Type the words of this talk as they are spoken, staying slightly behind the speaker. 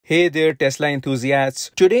Hey there, Tesla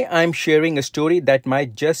enthusiasts. Today I'm sharing a story that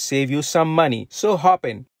might just save you some money, so hop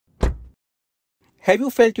in. Have you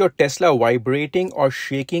felt your Tesla vibrating or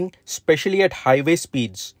shaking, especially at highway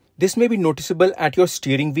speeds? This may be noticeable at your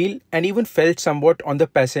steering wheel and even felt somewhat on the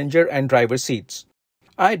passenger and driver seats.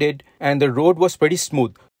 I did, and the road was pretty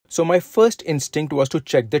smooth, so my first instinct was to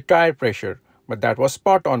check the tire pressure. But that was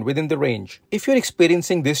spot on within the range. If you're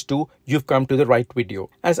experiencing this too, you've come to the right video,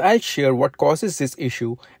 as I'll share what causes this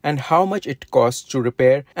issue and how much it costs to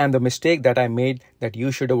repair and the mistake that I made that you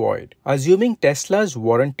should avoid. Assuming Tesla's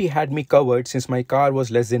warranty had me covered since my car was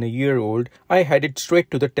less than a year old, I headed straight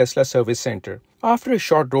to the Tesla service center. After a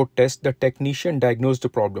short road test, the technician diagnosed the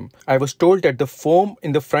problem. I was told that the foam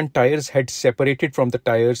in the front tires had separated from the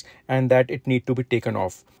tires and that it needed to be taken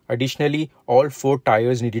off. Additionally, all 4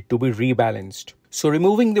 tires needed to be rebalanced. So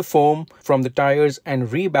removing the foam from the tires and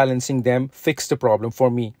rebalancing them fixed the problem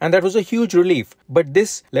for me. And that was a huge relief. But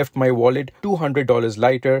this left my wallet $200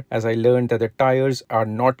 lighter as I learned that the tires are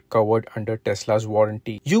not covered under Tesla's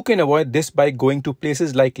warranty. You can avoid this by going to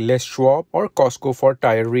places like Les Schwab or Costco for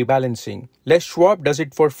tire rebalancing. Les Schwab does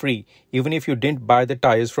it for free, even if you didn't buy the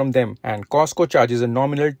tires from them. And Costco charges a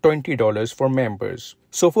nominal $20 for members.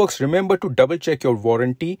 So folks, remember to double check your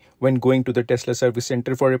warranty when going to the Tesla service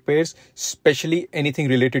center for repairs, especially anything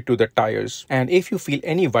related to the tires. And if you feel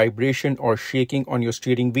any vibration or shaking on your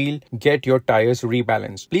steering wheel, get your tires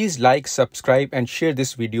rebalanced. Please like, subscribe and share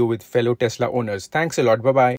this video with fellow Tesla owners. Thanks a lot. Bye-bye.